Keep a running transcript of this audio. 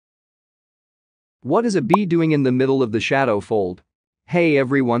What is a bee doing in the middle of the shadow fold? Hey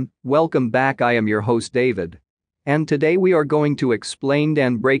everyone, welcome back. I am your host David. And today we are going to explain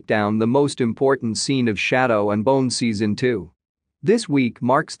and break down the most important scene of Shadow and Bone Season 2. This week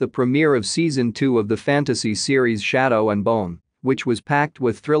marks the premiere of Season 2 of the fantasy series Shadow and Bone, which was packed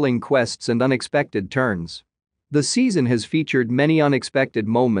with thrilling quests and unexpected turns. The season has featured many unexpected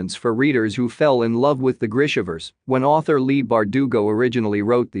moments for readers who fell in love with the Grishaverse when author Leigh Bardugo originally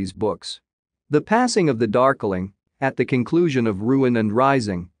wrote these books. The passing of the Darkling, at the conclusion of Ruin and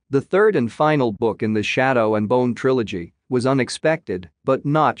Rising, the third and final book in the Shadow and Bone trilogy, was unexpected but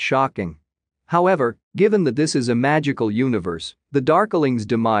not shocking. However, given that this is a magical universe, the Darkling's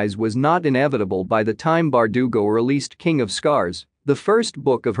demise was not inevitable by the time Bardugo released King of Scars, the first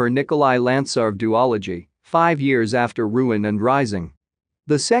book of her Nikolai Lantsarov duology, 5 years after Ruin and Rising.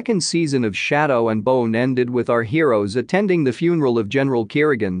 The second season of Shadow and Bone ended with our heroes attending the funeral of General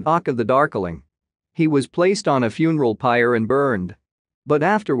Kirigan Akka the Darkling. He was placed on a funeral pyre and burned. But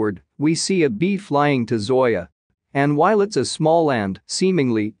afterward, we see a bee flying to Zoya. And while it's a small and,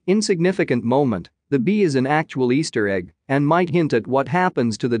 seemingly, insignificant moment, the bee is an actual Easter egg and might hint at what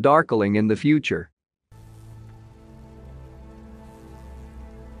happens to the Darkling in the future.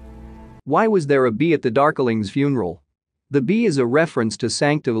 Why was there a bee at the Darkling's funeral? The bee is a reference to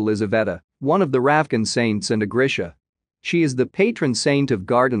Sancta Elizaveta, one of the Ravkan saints and a Grisha. She is the patron saint of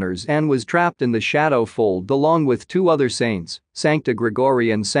gardeners and was trapped in the shadow fold along with two other saints, Sancta Grigori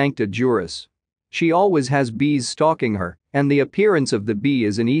and Sancta Juris. She always has bees stalking her, and the appearance of the bee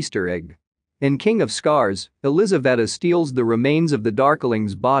is an Easter egg. In King of Scars, Elizaveta steals the remains of the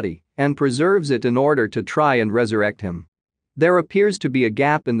Darkling's body and preserves it in order to try and resurrect him. There appears to be a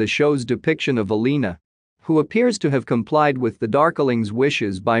gap in the show's depiction of Alina, who appears to have complied with the Darkling's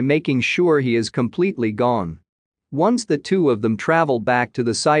wishes by making sure he is completely gone. Once the two of them travel back to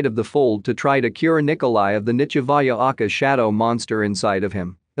the site of the fold to try to cure Nikolai of the Nichivaya Akka shadow monster inside of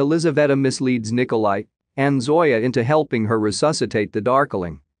him, Elizaveta misleads Nikolai and Zoya into helping her resuscitate the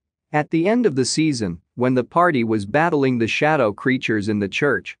Darkling. At the end of the season, when the party was battling the shadow creatures in the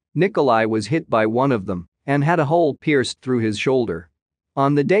church, Nikolai was hit by one of them and had a hole pierced through his shoulder.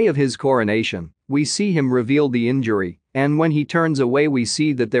 On the day of his coronation, we see him reveal the injury, and when he turns away we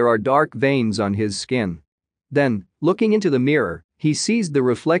see that there are dark veins on his skin. Then, looking into the mirror, he sees the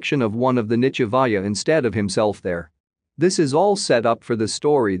reflection of one of the Nichivaya instead of himself there. This is all set up for the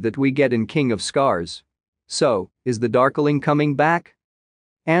story that we get in King of Scars. So, is the Darkling coming back?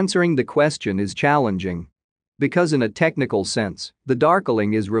 Answering the question is challenging. Because in a technical sense, the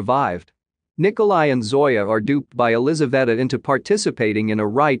Darkling is revived. Nikolai and Zoya are duped by Elizaveta into participating in a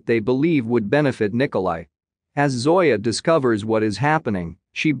rite they believe would benefit Nikolai. As Zoya discovers what is happening,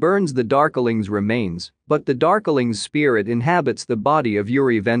 she burns the Darkling's remains, but the Darkling's spirit inhabits the body of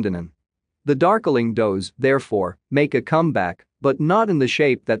Yuri Vendenin. The Darkling does, therefore, make a comeback, but not in the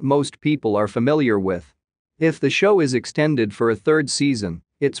shape that most people are familiar with. If the show is extended for a third season,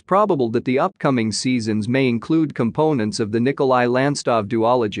 it's probable that the upcoming seasons may include components of the Nikolai Lantsarov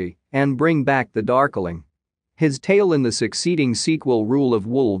duology and bring back the Darkling. His tale in the succeeding sequel Rule of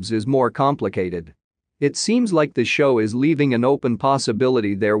Wolves is more complicated. It seems like the show is leaving an open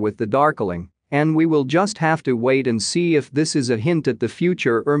possibility there with the Darkling, and we will just have to wait and see if this is a hint at the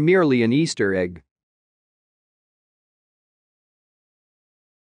future or merely an Easter egg.